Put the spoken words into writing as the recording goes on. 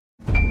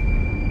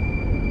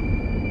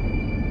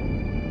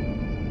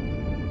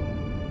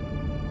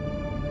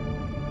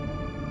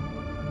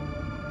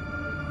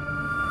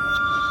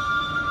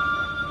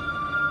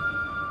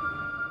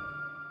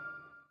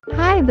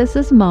Hi, this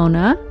is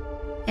Mona.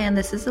 And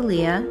this is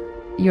Aaliyah.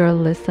 You're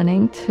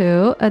listening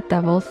to A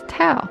Devil's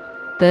Tale.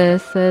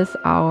 This is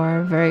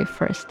our very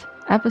first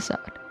episode.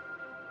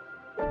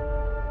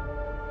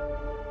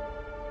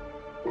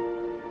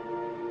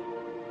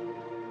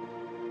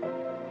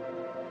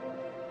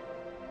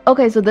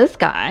 Okay, so this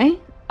guy,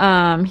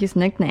 his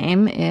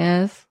nickname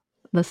is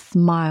the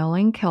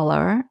Smiling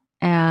Killer.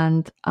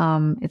 And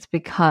it's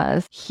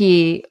because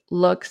he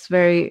looks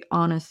very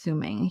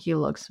unassuming. He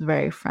looks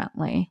very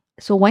friendly.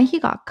 So when he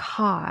got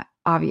caught,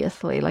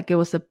 obviously, like it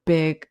was a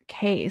big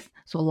case.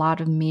 So a lot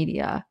of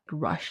media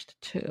rushed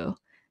to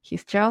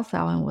his jail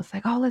cell and was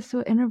like, oh, let's do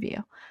an interview.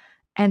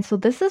 And so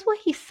this is what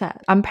he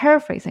said. I'm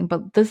paraphrasing,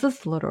 but this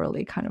is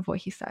literally kind of what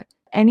he said.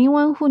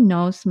 Anyone who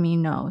knows me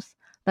knows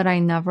that I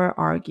never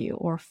argue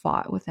or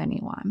fought with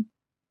anyone.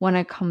 When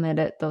I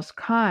committed those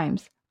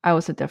crimes, I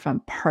was a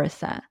different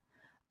person.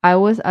 I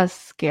was as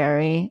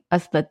scary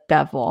as the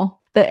devil.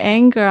 The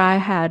anger I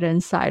had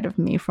inside of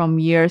me from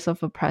years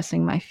of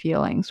oppressing my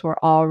feelings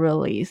were all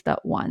released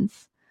at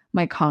once.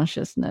 My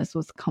consciousness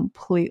was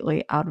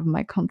completely out of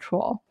my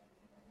control.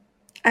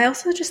 I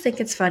also just think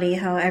it's funny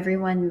how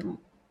everyone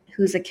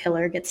who's a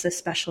killer gets a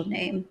special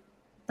name.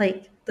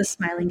 Like the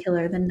Smiling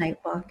Killer, the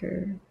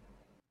Nightwalker.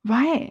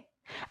 Right.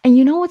 And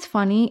you know what's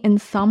funny? In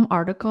some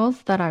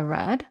articles that I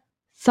read,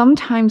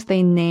 sometimes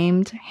they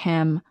named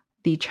him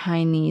the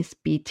Chinese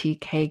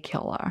BTK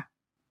killer.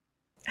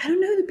 I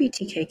don't know who the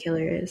BTK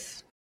Killer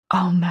is.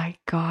 Oh my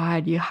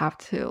God, you have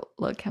to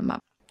look him up.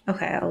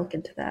 Okay, I'll look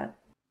into that.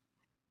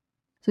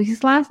 So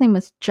his last name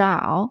is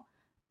Zhao,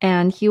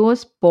 and he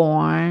was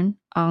born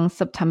on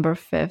September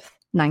 5th,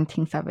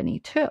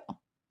 1972,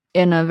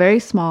 in a very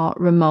small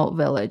remote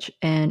village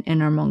in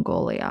Inner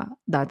Mongolia.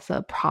 That's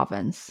a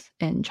province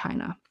in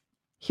China.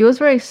 He was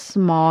very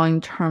small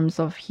in terms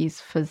of his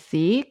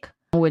physique,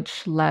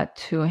 which led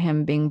to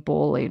him being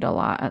bullied a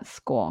lot at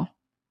school.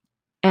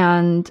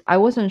 And I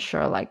wasn't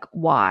sure like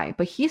why,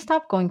 but he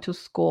stopped going to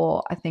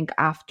school, I think,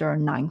 after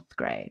 9th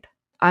grade.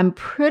 I'm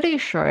pretty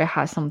sure it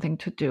has something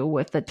to do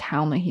with the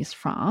town that he's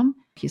from.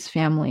 His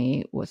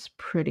family was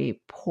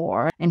pretty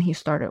poor and he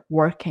started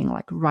working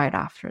like right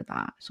after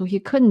that. So he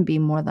couldn't be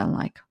more than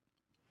like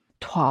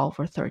 12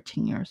 or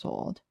 13 years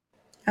old.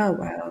 Oh,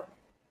 wow.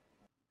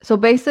 So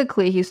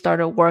basically, he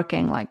started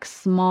working like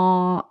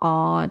small,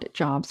 odd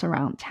jobs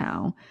around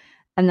town.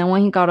 And then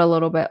when he got a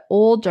little bit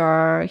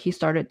older, he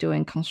started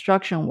doing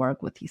construction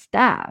work with his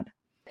dad.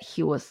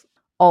 He was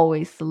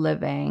always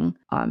living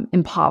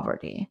in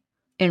poverty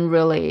in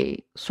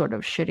really sort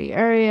of shitty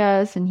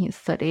areas in his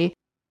city.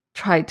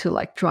 Tried to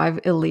like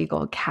drive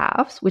illegal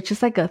cabs, which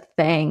is like a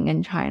thing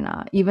in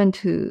China, even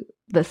to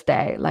this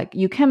day. Like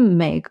you can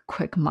make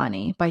quick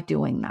money by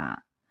doing that.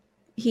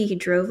 He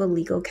drove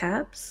illegal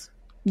cabs?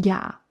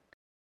 Yeah.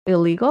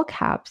 Illegal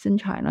cabs in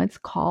China, it's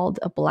called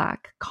a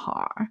black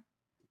car.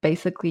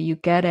 Basically, you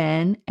get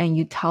in and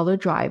you tell the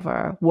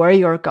driver where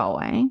you're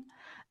going,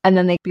 and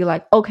then they'd be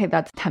like, okay,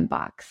 that's $10.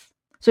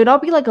 So it'll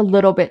be like a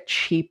little bit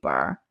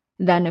cheaper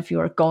than if you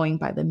were going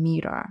by the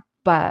meter.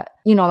 But,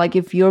 you know, like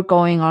if you're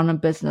going on a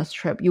business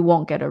trip, you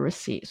won't get a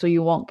receipt. So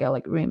you won't get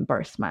like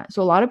reimbursement.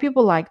 So a lot of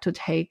people like to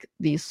take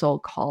these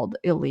so-called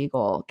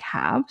illegal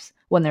cabs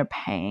when they're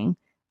paying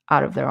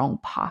out of their own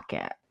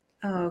pocket.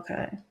 Oh,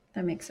 okay.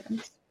 That makes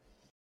sense.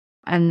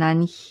 And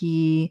then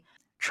he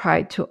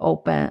tried to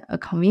open a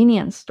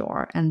convenience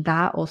store, and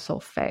that also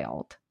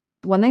failed.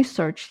 When they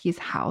searched his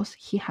house,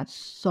 he had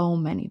so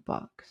many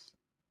books.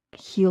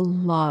 He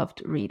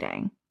loved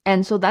reading.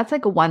 And so that's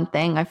like one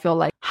thing I feel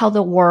like how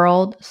the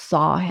world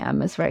saw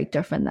him is very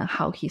different than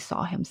how he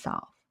saw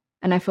himself.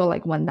 And I feel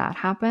like when that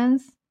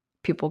happens,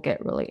 people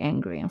get really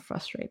angry and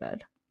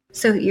frustrated.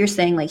 So you're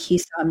saying like he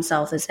saw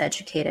himself as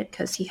educated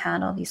because he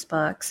had all these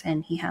books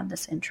and he had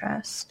this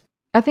interest?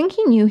 I think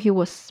he knew he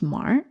was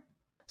smart.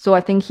 So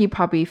I think he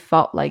probably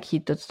felt like he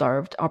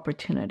deserved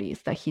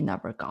opportunities that he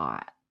never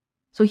got.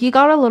 So he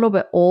got a little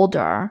bit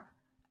older,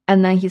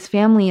 and then his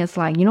family is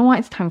like, you know what,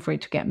 it's time for you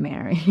to get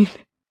married.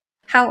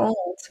 How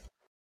old?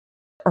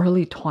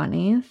 Early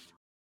 20s.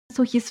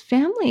 So his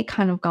family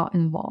kind of got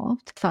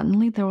involved.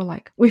 Suddenly they were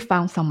like, we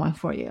found someone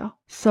for you.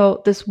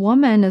 So this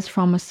woman is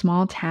from a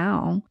small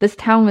town. This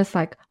town is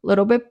like a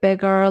little bit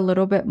bigger, a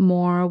little bit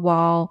more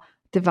well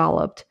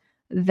developed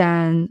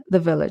than the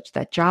village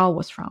that Zhao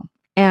was from.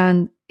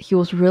 And he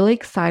was really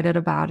excited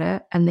about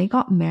it. And they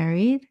got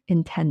married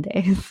in 10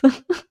 days.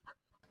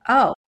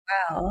 Oh,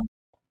 wow.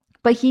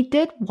 But he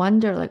did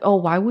wonder, like, oh,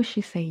 why would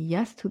she say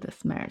yes to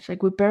this marriage?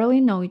 Like, we barely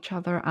know each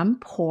other. I'm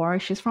poor.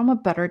 She's from a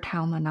better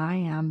town than I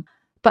am.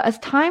 But as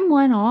time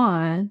went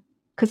on,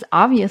 because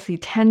obviously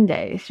 10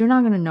 days, you're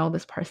not going to know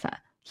this person.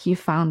 He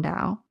found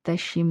out that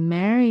she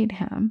married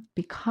him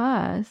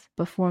because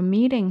before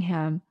meeting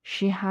him,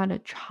 she had a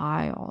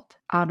child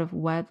out of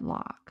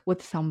wedlock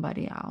with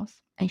somebody else.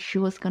 And she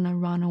was going to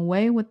run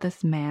away with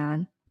this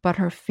man. But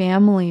her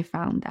family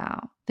found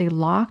out. They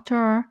locked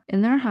her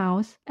in their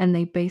house and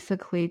they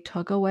basically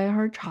took away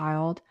her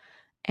child,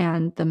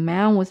 and the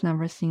man was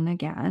never seen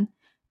again.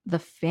 The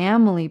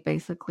family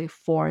basically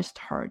forced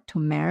her to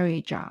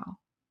marry Zhao.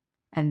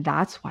 And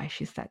that's why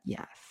she said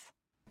yes.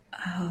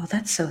 Oh,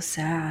 that's so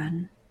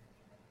sad.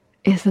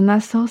 Isn't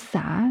that so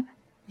sad?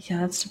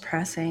 Yeah, that's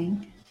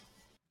depressing.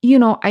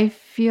 I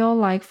feel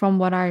like from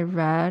what I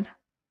read,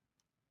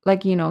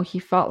 like, he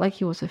felt like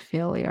he was a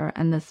failure,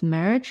 and this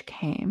marriage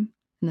came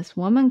and this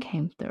woman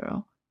came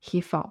through.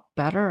 He felt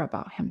better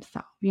about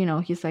himself.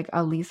 He's like,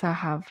 at least I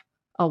have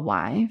a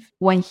wife.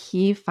 When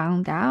he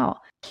found out,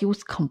 he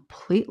was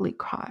completely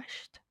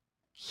crushed.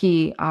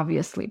 He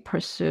obviously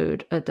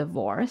pursued a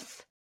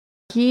divorce.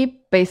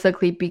 He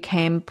basically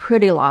became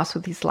pretty lost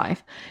with his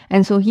life.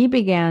 And so he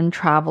began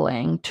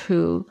traveling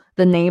to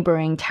the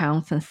neighboring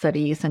towns and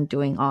cities and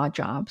doing odd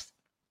jobs.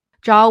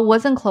 Zhao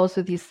wasn't close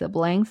with his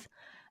siblings,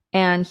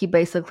 and he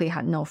basically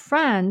had no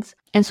friends.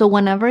 And so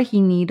whenever he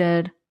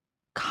needed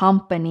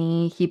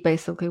company, he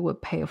basically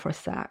would pay for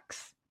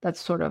sex. That's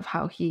sort of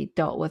how he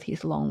dealt with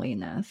his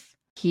loneliness.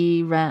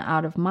 He ran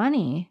out of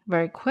money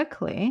very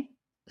quickly,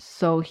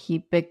 so he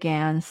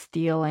began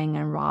stealing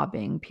and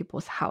robbing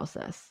people's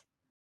houses.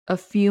 A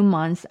few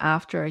months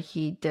after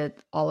he did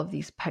all of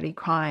these petty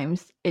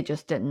crimes, it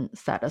just didn't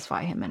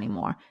satisfy him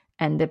anymore.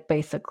 And it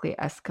basically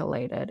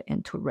escalated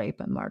into rape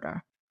and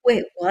murder.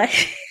 Wait, what?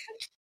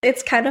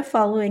 It's kind of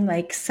following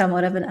like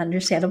somewhat of an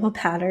understandable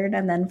pattern,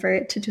 and then for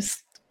it to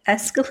just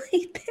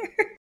escalate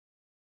there.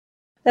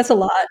 That's a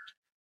lot.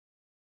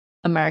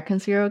 American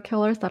serial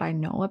killers that I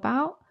know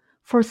about,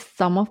 for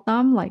some of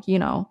them, like,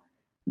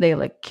 they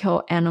like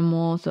kill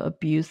animals or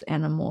abuse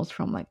animals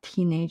from like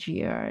teenage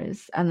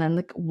years. And then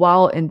like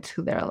well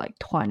into their like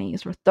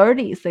 20s or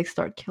 30s, they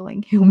start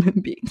killing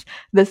human beings.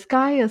 This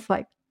guy is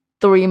like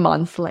 3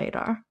 months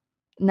later.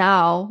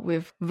 Now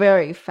we've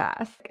very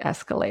fast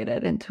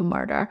escalated into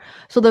murder.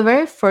 So the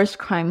very first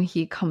crime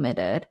he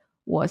committed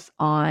was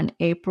on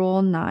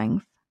April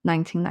 9th,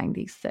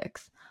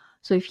 1996.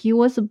 So if he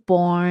was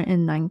born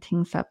in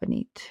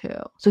 1972,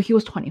 so he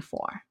was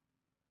 24.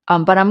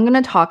 But I'm going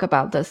to talk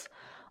about this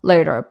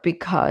later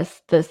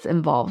because this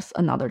involves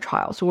another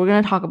trial. So we're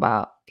going to talk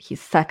about his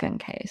second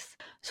case.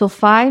 So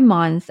 5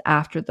 months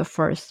after the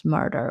first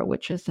murder,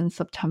 which is in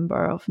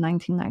September of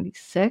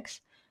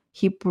 1996,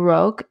 he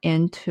broke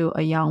into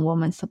a young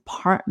woman's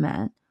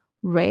apartment,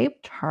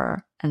 raped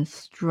her, and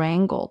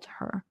strangled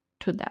her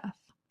to death.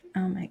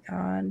 Oh my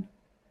God.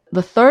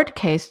 The third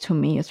case to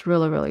me is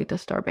really, really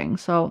disturbing.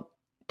 So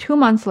 2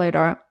 months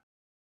later,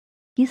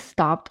 he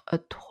stopped a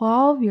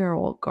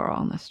 12-year-old girl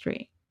on the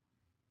street.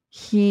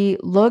 He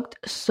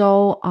looked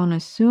so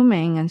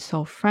unassuming and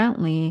so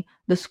friendly.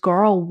 This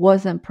girl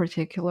wasn't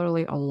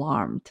particularly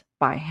alarmed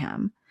by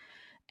him.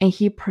 And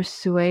he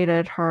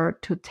persuaded her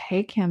to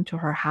take him to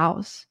her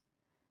house.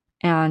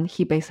 And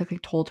he basically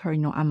told her,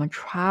 I'm a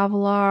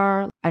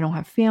traveler. I don't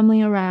have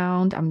family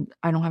around.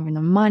 I don't have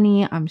enough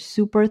money. I'm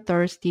super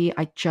thirsty.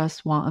 I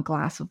just want a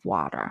glass of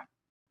water.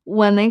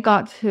 When they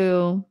got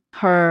to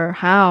her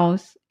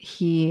house,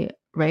 he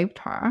raped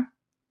her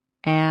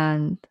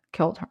and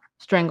killed her,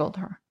 strangled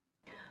her.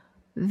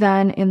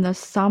 Then in the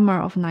summer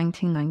of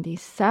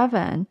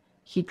 1997,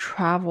 he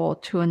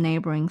traveled to a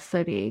neighboring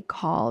city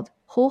called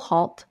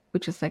Hohalt,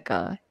 which is like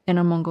a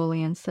Inner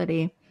Mongolian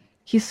city.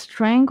 He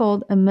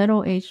strangled a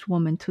middle-aged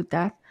woman to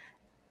death,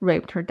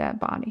 raped her dead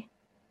body.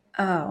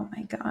 Oh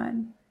my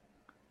God.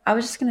 I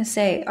was just gonna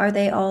say, are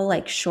they all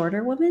like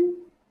shorter women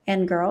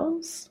and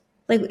girls?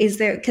 Like, is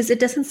there, because it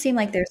doesn't seem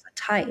like there's a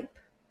type.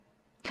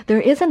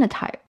 There isn't a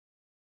type.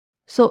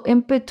 So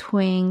in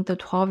between the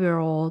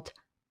 12-year-old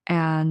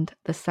and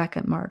the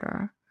second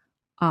murder,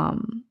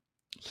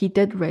 he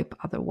did rape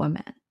other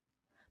women.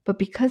 But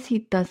because he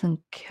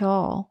doesn't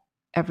kill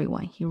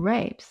everyone he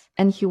rapes,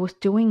 and he was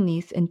doing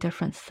these in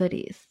different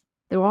cities,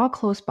 they were all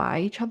close by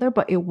each other,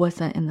 but it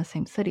wasn't in the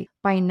same city.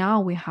 By now,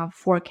 we have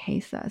 4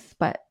 cases,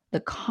 but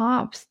the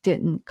cops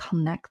didn't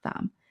connect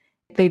them.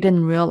 They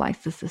didn't realize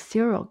this is a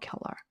serial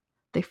killer.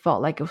 They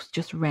felt like it was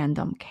just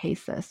random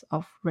cases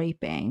of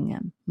raping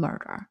and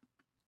murder.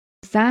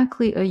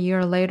 Exactly a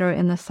year later,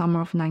 in the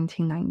summer of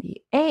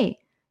 1998,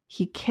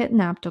 he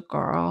kidnapped a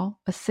girl,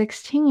 a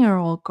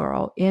 16-year-old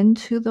girl,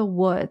 into the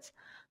woods,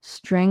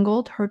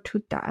 strangled her to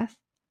death,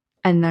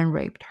 and then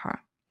raped her.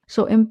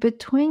 So in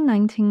between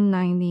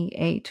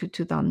 1998 to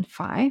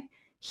 2005,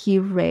 he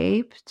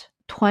raped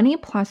 20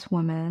 plus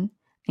women,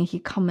 and he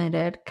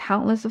committed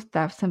countless of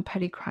thefts and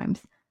petty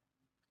crimes.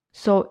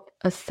 So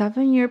a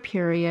 7-year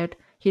period,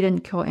 he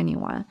didn't kill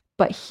anyone,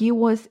 but he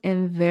was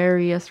in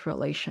various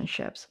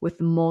relationships with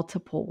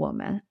multiple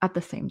women at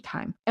the same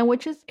time. And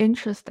which is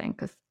interesting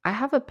because I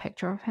have a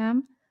picture of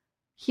him.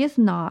 He is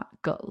not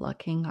good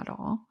looking at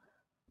all.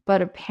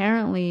 But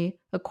apparently,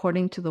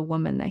 according to the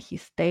woman that he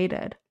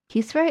dated,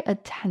 he's very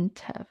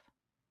attentive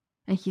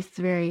and he's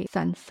very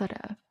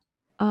sensitive.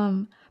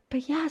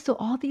 But yeah, so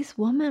all these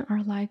women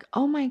are like,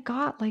 oh my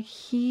God, like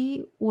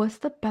he was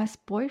the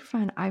best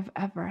boyfriend I've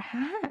ever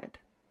had.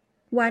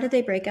 Why did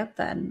they break up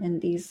then in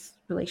these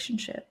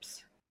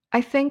relationships?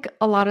 I think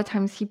a lot of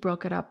times he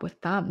broke it up with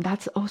them.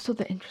 That's also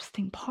the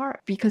interesting part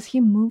because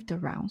he moved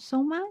around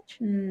so much.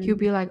 He'll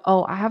be like,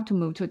 oh, I have to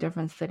move to a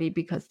different city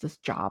because this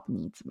job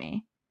needs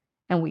me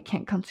and we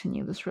can't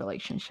continue this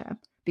relationship.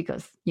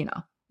 because,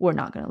 we're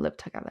not going to live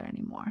together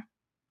anymore.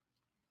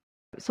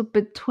 So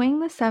between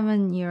the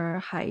 7-year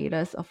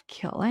hiatus of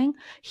killing,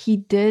 he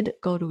did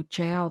go to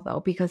jail though,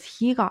 because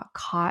he got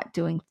caught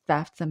doing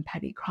thefts and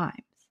petty crimes.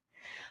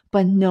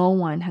 But no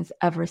one has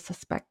ever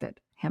suspected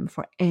him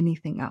for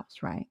anything else,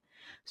 right?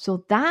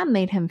 So that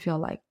made him feel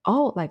like,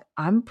 oh, like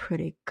I'm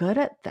pretty good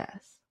at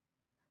this.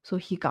 So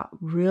he got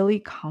really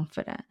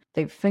confident.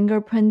 They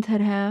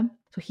fingerprinted him.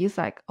 So he's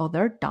like, oh,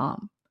 they're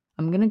dumb.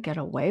 I'm going to get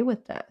away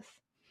with this.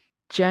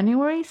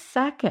 January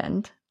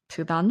 2nd,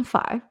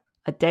 2005,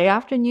 a day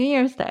after New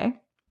Year's Day,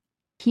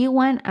 he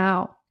went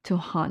out to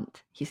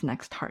hunt his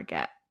next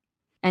target.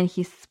 And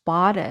he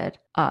spotted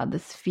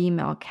this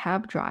female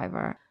cab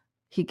driver.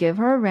 He gave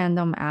her a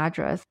random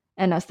address.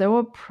 And as they were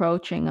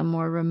approaching a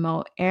more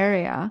remote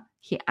area,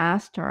 he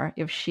asked her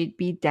if she'd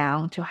be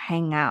down to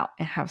hang out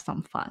and have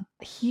some fun.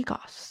 He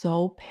got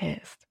so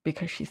pissed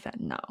because she said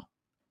no.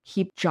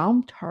 He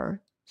jumped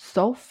her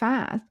so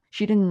fast,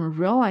 she didn't even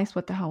realize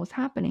what the hell was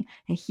happening.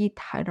 And he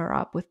tied her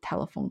up with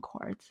telephone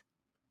cords.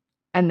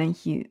 And then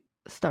he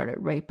started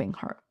raping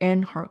her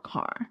in her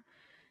car.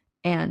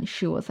 And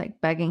she was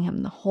like begging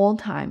him the whole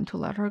time to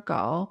let her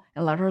go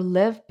and let her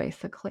live,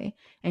 basically.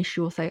 And she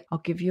was like, I'll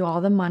give you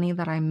all the money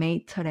that I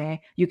made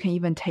today. You can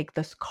even take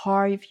this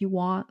car if you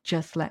want.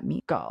 Just let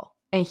me go.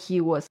 And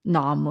he was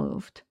not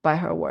moved by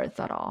her words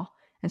at all.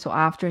 And so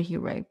after he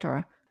raped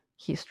her,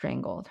 he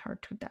strangled her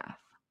to death.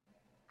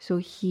 So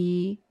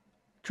he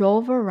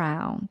drove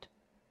around,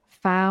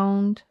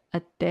 found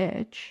a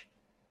ditch,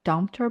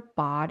 dumped her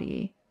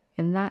body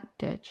in that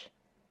ditch,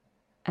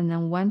 and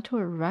then went to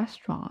a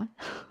restaurant,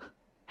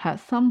 had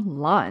some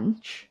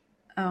lunch.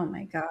 Oh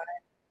my God.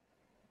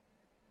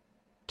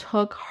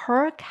 Took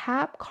her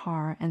cab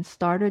car and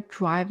started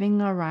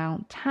driving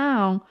around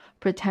town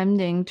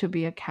pretending to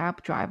be a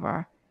cab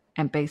driver,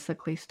 and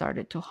basically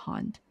started to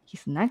hunt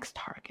his next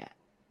target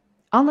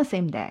on the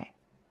same day.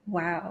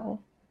 Wow.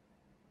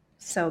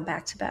 So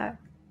back to back.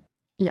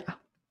 Yeah.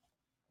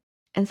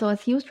 And so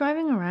as he was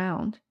driving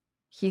around,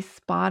 he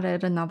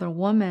spotted another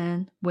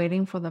woman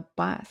waiting for the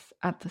bus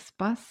at this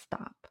bus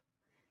stop.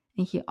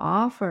 And he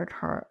offered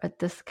her a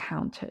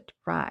discounted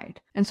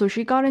ride. And so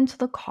she got into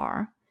the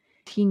car.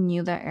 He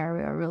knew that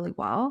area really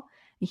well.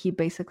 And he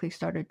basically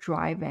started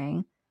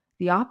driving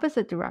the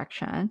opposite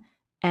direction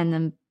and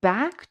then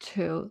back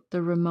to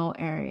the remote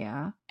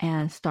area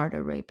and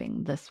started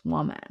raping this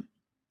woman.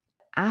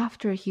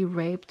 After he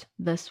raped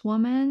this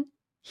woman,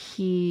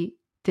 he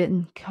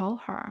didn't kill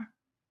her.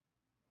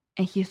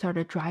 And he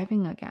started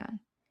driving again.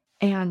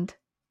 And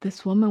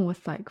this woman was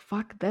like,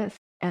 fuck this.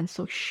 And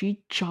so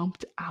she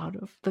jumped out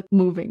of the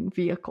moving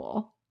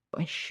vehicle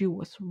and she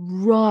was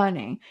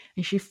running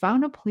and she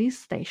found a police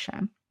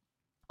station.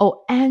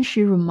 Oh, and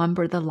she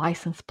remembered the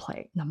license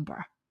plate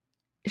number.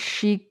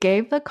 She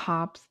gave the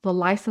cops the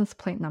license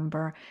plate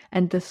number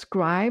and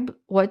described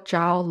what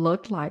Zhao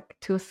looked like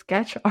to a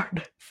sketch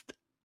artist.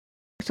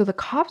 So the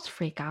cops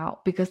freak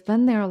out because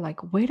then they're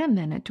like, wait a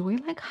minute, do we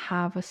like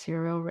have a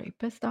serial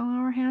rapist on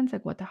our hands?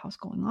 Like, what the hell's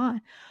going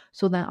on?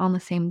 So then on the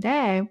same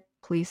day,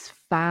 police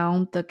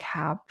found the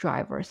cab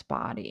driver's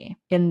body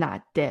in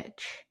that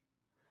ditch.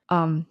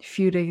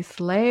 Few days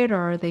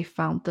later, they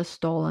found the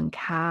stolen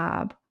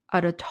cab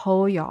at a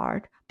tow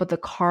yard, but the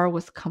car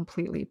was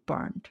completely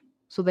burned.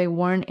 So they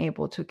weren't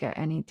able to get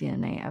any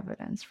DNA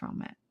evidence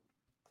from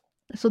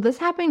it. So this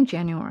happened in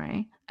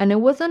January, and it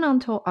wasn't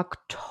until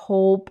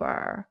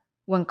October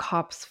when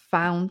cops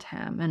found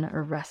him and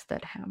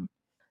arrested him.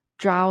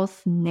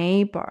 Zhao's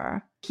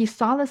neighbor, he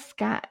saw the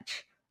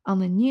sketch on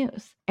the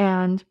news,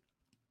 and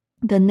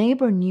the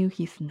neighbor knew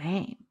his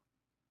name.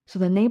 So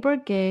the neighbor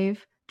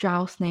gave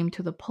Zhao's name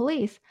to the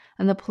police,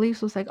 and the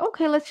police was like,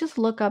 okay, let's just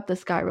look up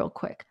this guy real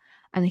quick.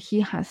 And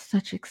he has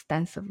such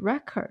extensive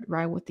record,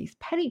 right, with these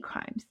petty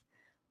crimes.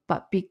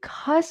 But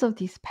because of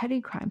these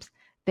petty crimes,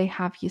 they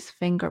have his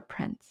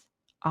fingerprints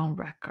on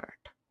record.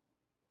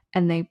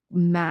 And they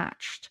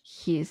matched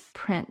his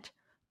print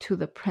to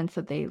the prints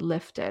that they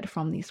lifted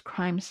from these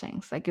crime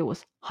scenes. Like it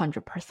was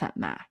 100%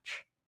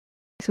 match.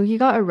 So he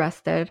got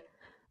arrested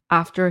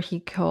after he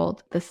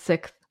killed the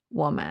 6th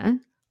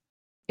woman.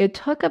 It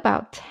took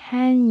about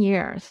 10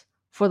 years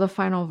for the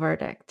final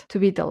verdict to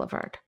be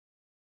delivered.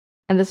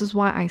 And this is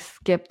why I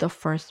skipped the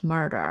first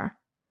murder.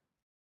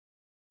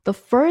 The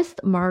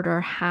first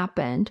murder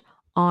happened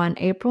on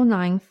April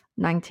 9th,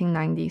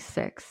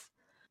 1996.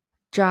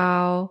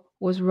 Zhao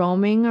was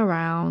roaming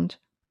around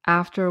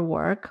after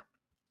work,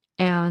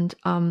 and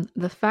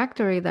the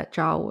factory that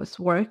Zhao was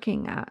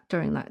working at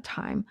during that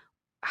time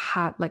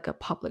had like a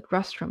public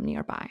restroom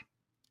nearby.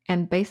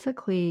 And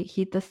basically,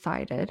 he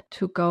decided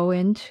to go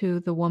into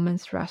the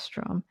woman's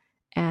restroom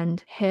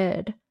and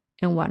hid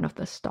in one of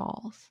the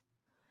stalls.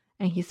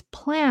 And his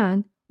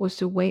plan was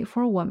to wait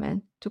for a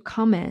woman to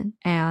come in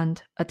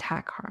and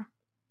attack her.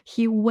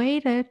 He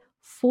waited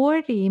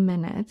 40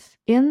 minutes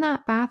in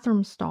that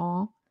bathroom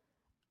stall.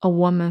 A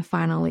woman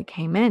finally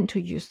came in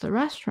to use the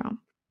restroom.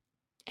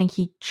 And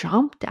he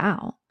jumped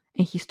out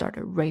and he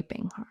started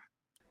raping her.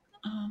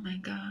 Oh my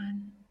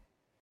God.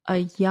 A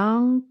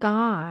young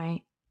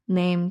guy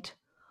named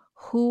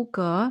Hu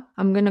Ge.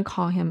 I'm going to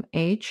call him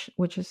H,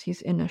 which is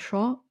his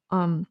initial.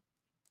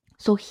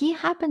 So he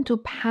happened to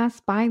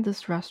pass by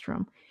this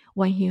restroom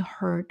when he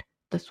heard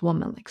this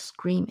woman like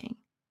screaming.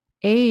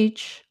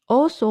 H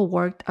also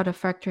worked at a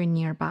factory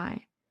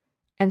nearby.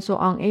 And so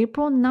on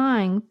April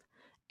 9th,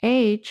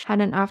 H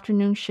had an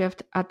afternoon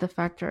shift at the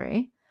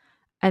factory,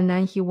 and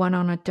then he went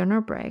on a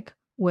dinner break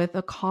with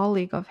a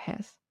colleague of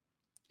his.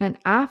 And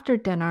after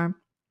dinner,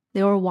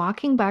 they were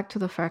walking back to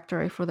the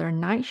factory for their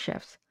night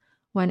shifts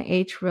when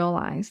H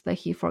realized that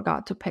he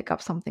forgot to pick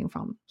up something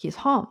from his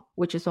home,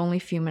 which is only a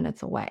few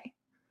minutes away.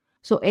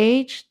 So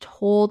H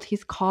told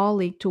his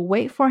colleague to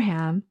wait for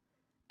him,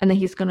 and then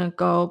he's going to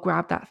go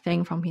grab that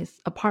thing from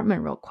his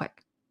apartment real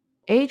quick.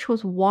 H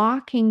was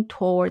walking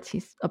towards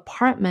his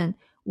apartment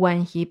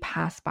when he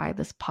passed by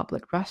this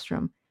public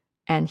restroom,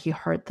 and he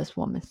heard this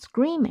woman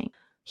screaming.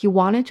 He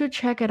wanted to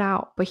check it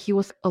out, but he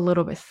was a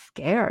little bit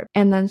scared.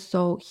 And then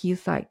so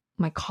he's like,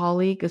 my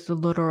colleague is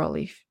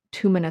literally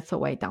 2 minutes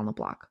away down the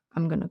block.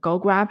 I'm going to go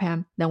grab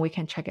him, then we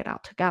can check it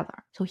out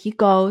together. So he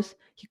goes,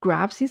 he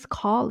grabs his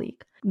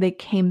colleague. They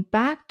came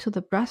back to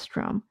the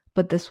restroom,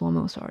 but this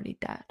woman was already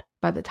dead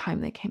by the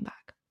time they came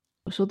back.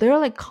 So they're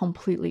like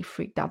completely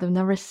freaked out. They've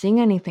never seen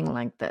anything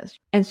like this.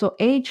 And so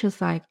H is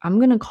like, I'm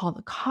going to call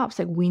the cops.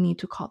 Like, we need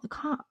to call the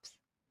cops.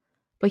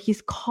 But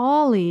his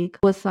colleague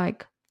was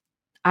like,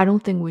 I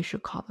don't think we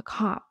should call the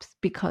cops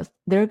because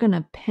they're going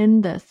to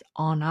pin this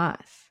on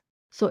us.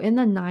 So in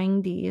the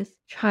 90s,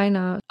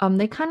 China,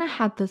 they kind of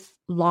had this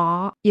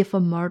law. If a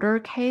murder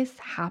case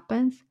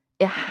happens,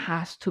 it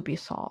has to be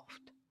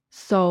solved.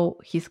 So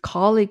his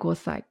colleague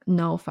was like,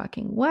 no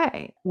fucking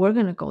way. We're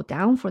going to go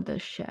down for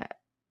this shit.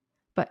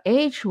 But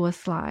H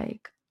was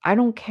like, I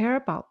don't care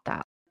about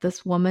that.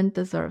 This woman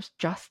deserves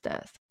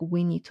justice.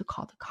 We need to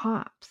call the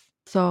cops.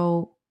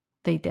 So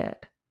they did.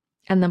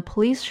 And then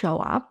police show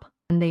up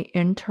and they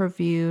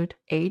interviewed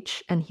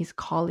H and his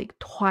colleague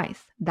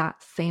twice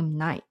that same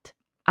night.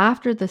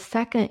 After the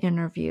second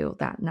interview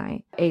that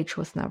night, H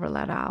was never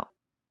let out.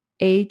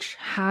 H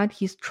had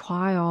his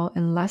trial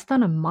in less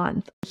than a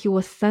month. He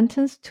was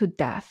sentenced to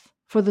death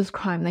for this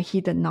crime that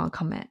he did not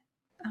commit.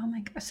 Oh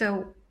my God.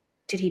 So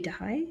did he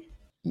die?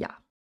 Yeah.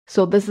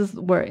 So this is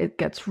where it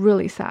gets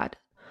really sad.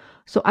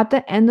 So at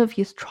the end of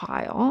his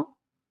trial,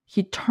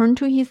 he turned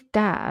to his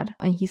dad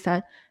and he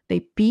said,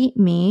 they beat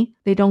me.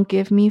 They don't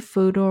give me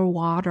food or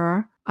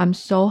water. I'm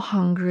so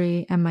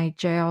hungry and my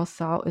jail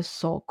cell is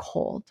so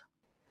cold.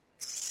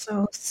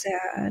 So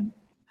sad.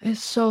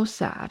 It's so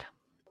sad.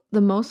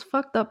 The most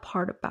fucked up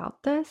part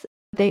about this,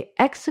 they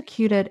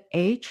executed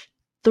H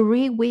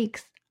 3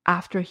 weeks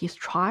after his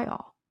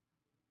trial.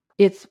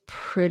 It's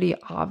pretty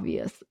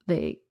obvious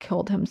they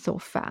killed him so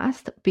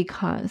fast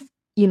because,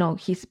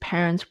 his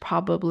parents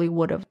probably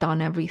would have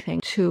done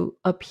everything to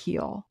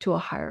appeal to a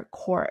higher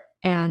court.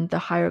 And the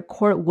higher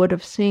court would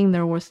have seen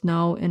there was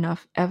no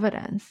enough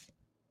evidence.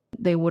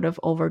 They would have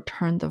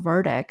overturned the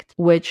verdict,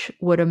 which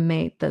would have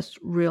made this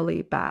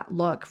really bad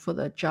look for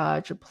the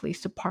judge, the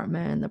police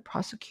department, and the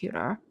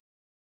prosecutor.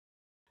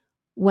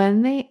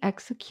 When they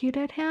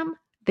executed him,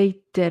 they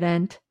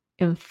didn't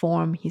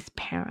inform his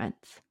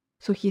parents.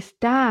 So his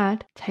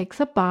dad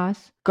takes a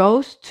bus,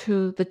 goes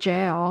to the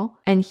jail,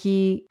 and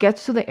he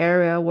gets to the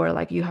area where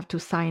like you have to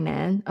sign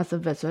in as a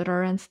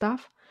visitor and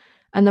stuff.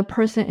 And the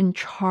person in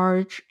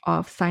charge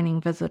of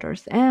signing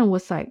visitors in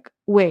was like,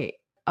 wait,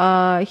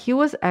 he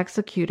was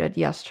executed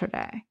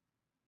yesterday.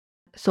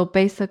 So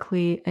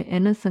basically, an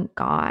innocent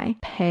guy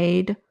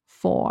paid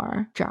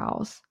for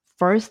Zhao's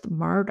first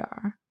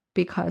murder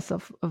because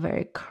of a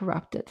very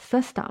corrupted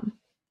system.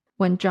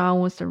 When Zhao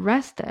was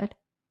arrested,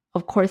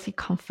 of course, he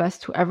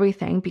confessed to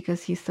everything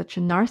because he's such a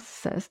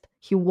narcissist.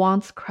 He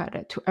wants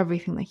credit to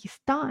everything that he's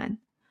done.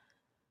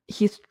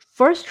 His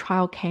first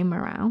trial came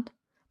around.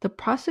 The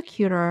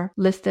prosecutor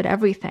listed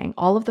everything,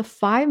 all of the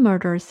 5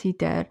 murders he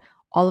did,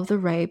 all of the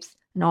rapes,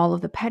 and all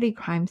of the petty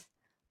crimes,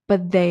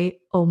 but they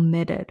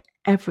omitted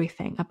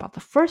everything about the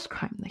first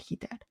crime that he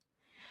did.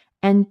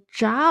 And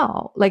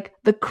Zhao, like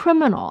the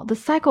criminal, the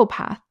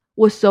psychopath,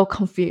 was so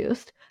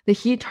confused that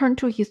he turned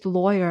to his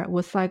lawyer,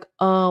 was like,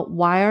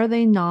 why are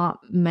they not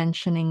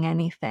mentioning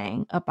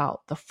anything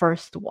about the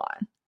first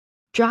one?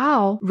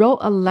 Zhao wrote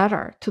a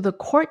letter to the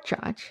court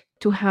judge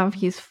to have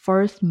his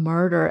first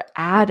murder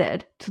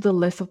added to the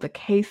list of the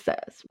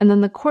cases. And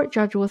then the court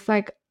judge was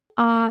like,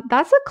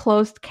 that's a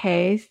closed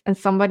case and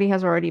somebody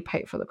has already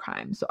paid for the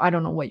crime, so I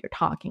don't know what you're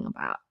talking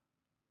about.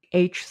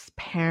 H's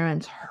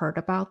parents heard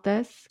about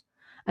this,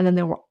 and then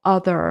there were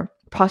other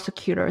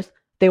prosecutors.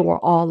 They were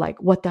all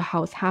like, what the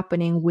hell is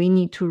happening? We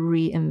need to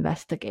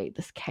reinvestigate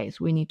this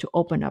case. We need to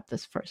open up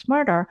this first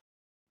murder.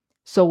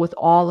 So with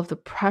all of the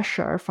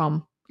pressure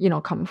from,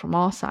 coming from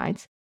all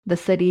sides, the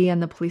city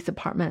and the police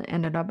department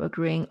ended up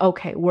agreeing,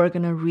 okay, we're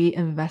going to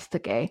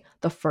reinvestigate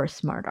the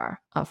first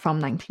murder from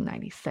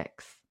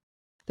 1996.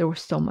 There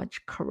was so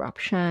much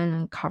corruption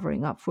and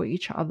covering up for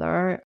each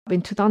other.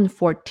 In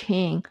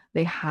 2014,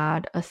 they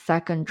had a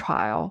second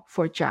trial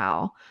for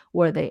Zhao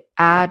where they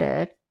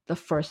added the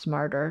first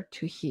murder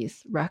to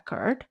his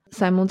record.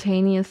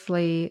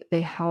 Simultaneously, they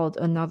held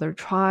another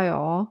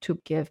trial to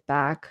give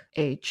back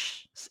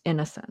H's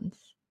innocence.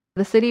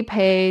 The city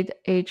paid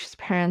H's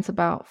parents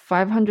about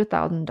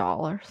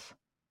 $500,000,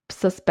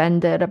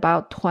 suspended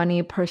about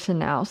 20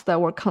 personnel that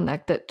were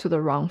connected to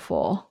the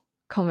wrongful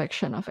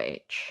conviction of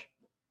H.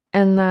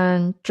 And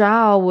then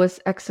Zhao was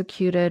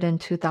executed in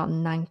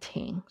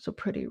 2019, so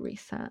pretty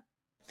recent.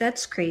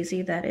 That's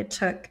crazy that it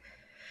took,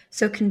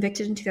 so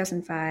convicted in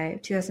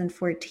 2005,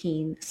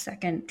 2014,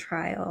 second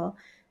trial,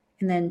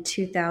 and then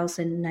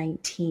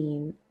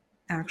 2019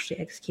 actually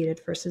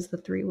executed versus the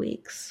 3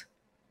 weeks.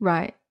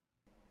 Right.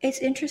 It's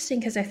interesting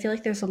because I feel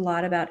like there's a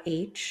lot about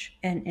H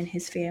and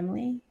his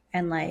family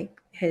and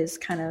like his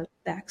kind of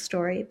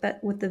backstory,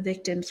 but with the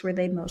victims, were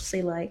they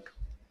mostly like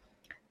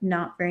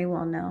not very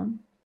well known?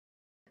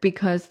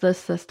 Because the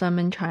system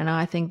in China,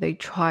 I think they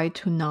try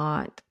to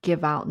not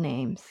give out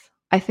names.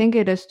 I think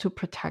it is to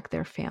protect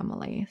their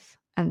families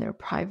and their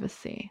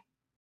privacy.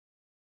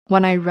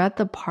 When I read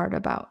the part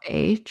about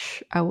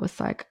H, I was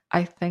like,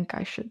 I think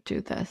I should do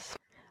this.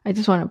 I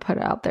just want to put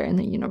it out there in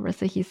the universe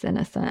that he's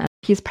innocent.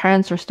 His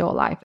parents are still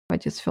alive. I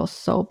just feel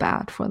so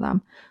bad for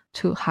them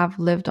to have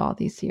lived all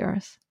these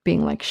years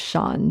being like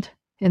shunned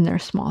in their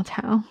small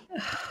town.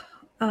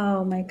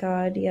 Oh my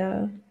God,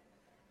 yeah.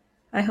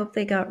 I hope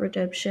they got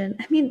redemption.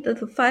 I mean, the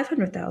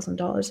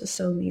 $500,000 is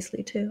so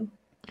measly too.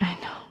 I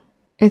know.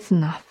 It's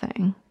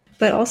nothing.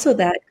 But also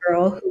that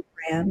girl who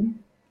ran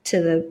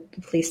to the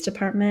police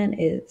department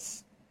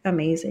is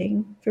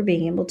amazing for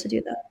being able to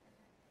do that.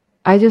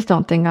 I just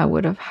don't think I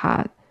would have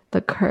had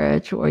the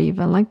courage or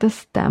even like the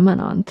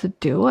stamina to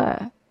do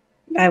it.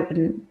 I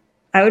wouldn't.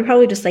 I would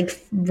probably just like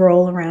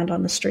roll around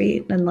on the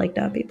street and like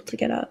not be able to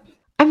get up.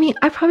 I mean,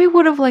 I probably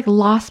would have like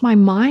lost my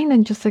mind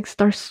and just like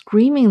start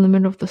screaming in the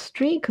middle of the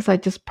street because I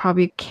just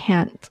probably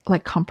can't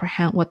like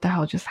comprehend what the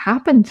hell just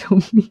happened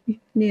to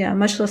me. Yeah,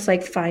 much less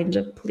like find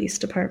a police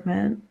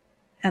department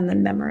and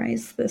then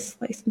memorize this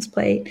license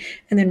plate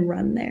and then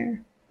run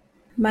there.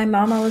 My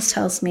mom always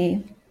tells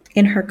me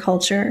in her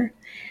culture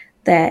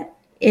that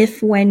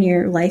if when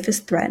your life is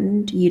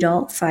threatened, you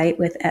don't fight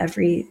with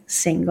every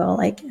single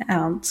like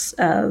ounce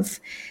of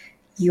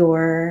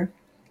your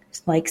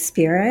like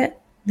spirit,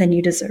 then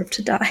you deserve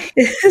to die.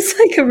 It's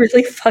like a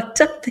really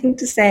fucked up thing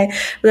to say,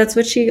 but that's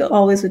what she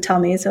always would tell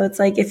me. So it's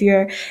like if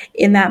you're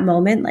in that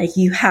moment, like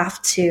you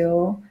have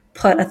to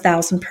put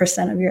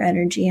 1,000% of your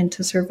energy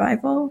into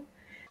survival.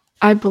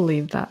 I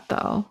believe that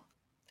though.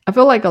 I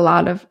feel like a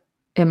lot of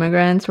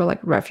immigrants or like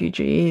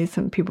refugees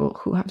and people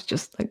who have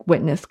just like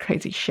witnessed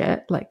crazy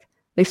shit, like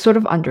they sort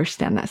of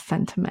understand that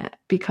sentiment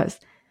because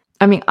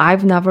I mean,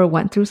 I've never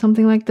went through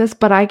something like this,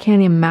 but I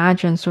can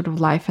imagine sort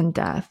of life and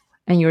death.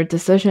 And your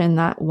decision in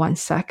that 1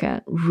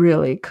 second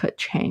really could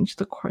change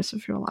the course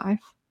of your life.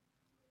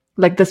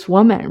 Like this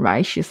woman,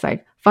 right? She's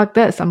like, fuck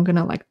this. I'm going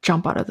to like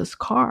jump out of this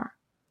car.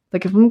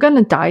 Like if I'm going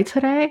to die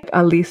today,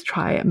 at least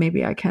try it.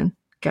 Maybe I can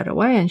get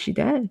away. And she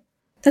did.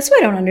 That's why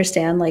I don't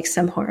understand like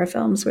some horror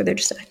films where they're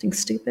just acting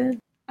stupid.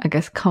 I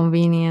guess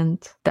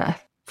convenient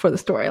death for the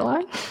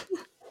storyline.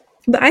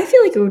 But I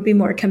feel like it would be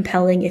more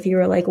compelling if you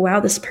were like, wow,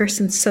 this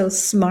person's so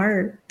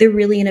smart. They're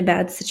really in a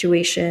bad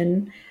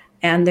situation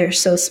and they're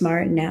so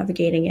smart in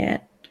navigating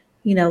it.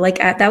 You know, like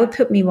that would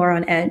put me more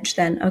on edge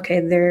than, okay,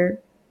 they're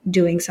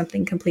doing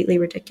something completely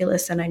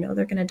ridiculous and I know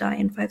they're going to die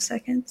in 5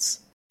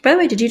 seconds. By the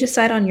way, did you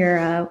decide on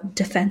your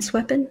defense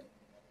weapon?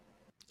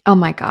 Oh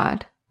my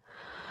God.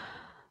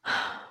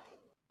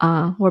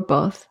 We're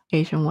both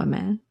Asian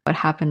women. What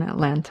happened in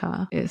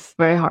Atlanta is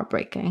very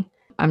heartbreaking.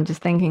 I'm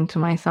just thinking to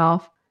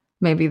myself,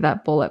 maybe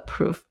that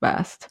bulletproof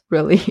vest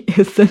really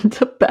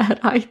isn't a bad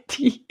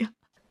idea.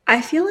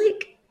 I feel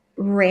like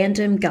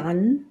random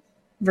gun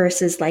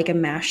versus like a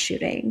mass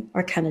shooting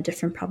are kind of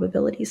different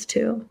probabilities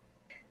too.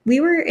 We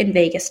were in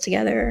Vegas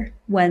together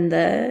when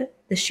the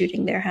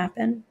shooting there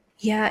happened.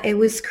 Yeah, it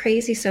was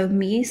crazy. So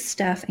me,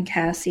 Steph, and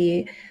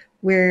Cassie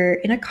were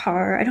in a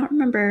car. I don't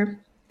remember.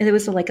 It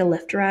was like a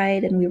Lyft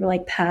ride, and we were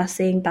like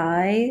passing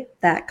by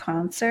that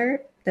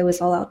concert that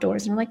was all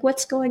outdoors. And we're like,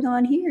 what's going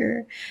on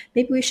here?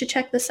 Maybe we should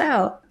check this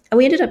out. And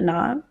we ended up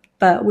not.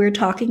 But we were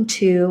talking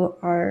to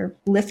our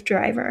Lyft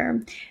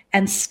driver,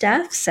 and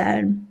Steph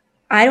said,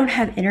 I don't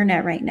have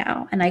internet right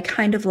now, and I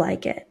kind of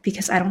like it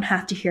because I don't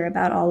have to hear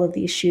about all of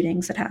these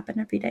shootings that happen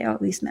every day, all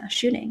these mass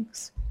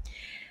shootings.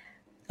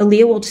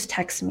 Aaliyah will just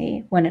text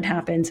me when it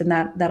happens, and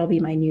that'll be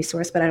my news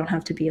source, but I don't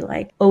have to be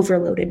like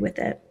overloaded with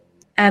it.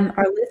 And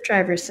our Lyft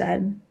driver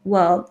said,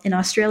 well, in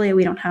Australia,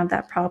 we don't have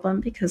that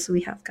problem because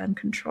we have gun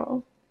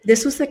control.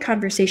 This was the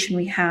conversation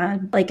we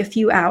had like a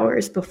few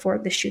hours before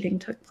the shooting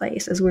took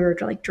place as we were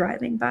like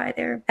driving by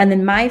there. And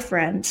then my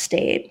friend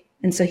stayed.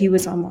 And so he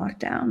was on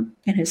lockdown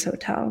in his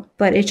hotel.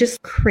 But it's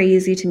just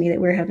crazy to me that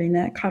we're having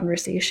that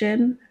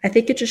conversation. I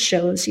think it just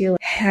shows you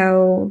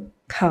how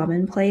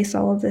commonplace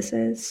all of this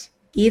is.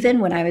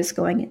 Even when I was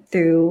going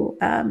through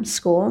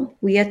school,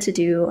 we had to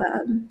do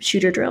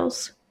shooter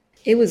drills.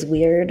 It was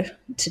weird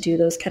to do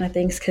those kind of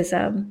things because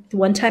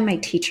one time my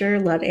teacher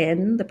let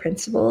in the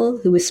principal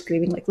who was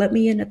screaming like "let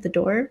me in" at the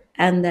door,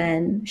 and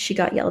then she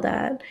got yelled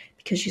at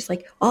because she's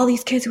like, "all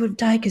these kids would have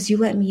died because you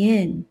let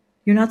me in.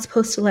 You're not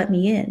supposed to let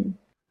me in."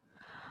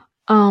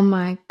 Oh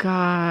my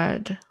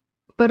God.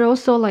 But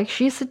also, like,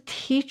 she's a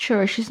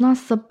teacher. She's not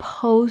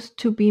supposed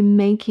to be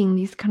making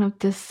these kind of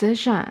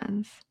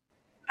decisions.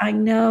 I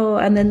know.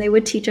 And then they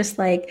would teach us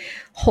like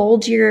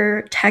hold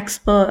your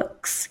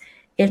textbooks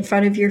in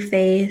front of your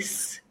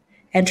face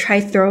and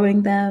try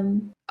throwing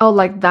them. Oh,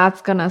 like,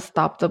 that's gonna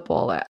stop the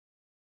bullet.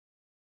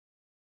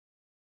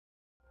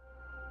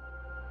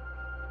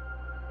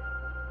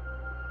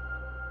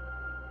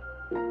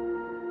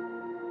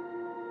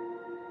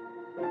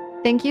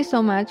 Thank you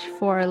so much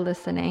for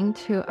listening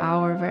to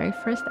our very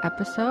first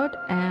episode,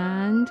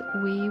 and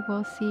we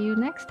will see you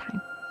next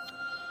time.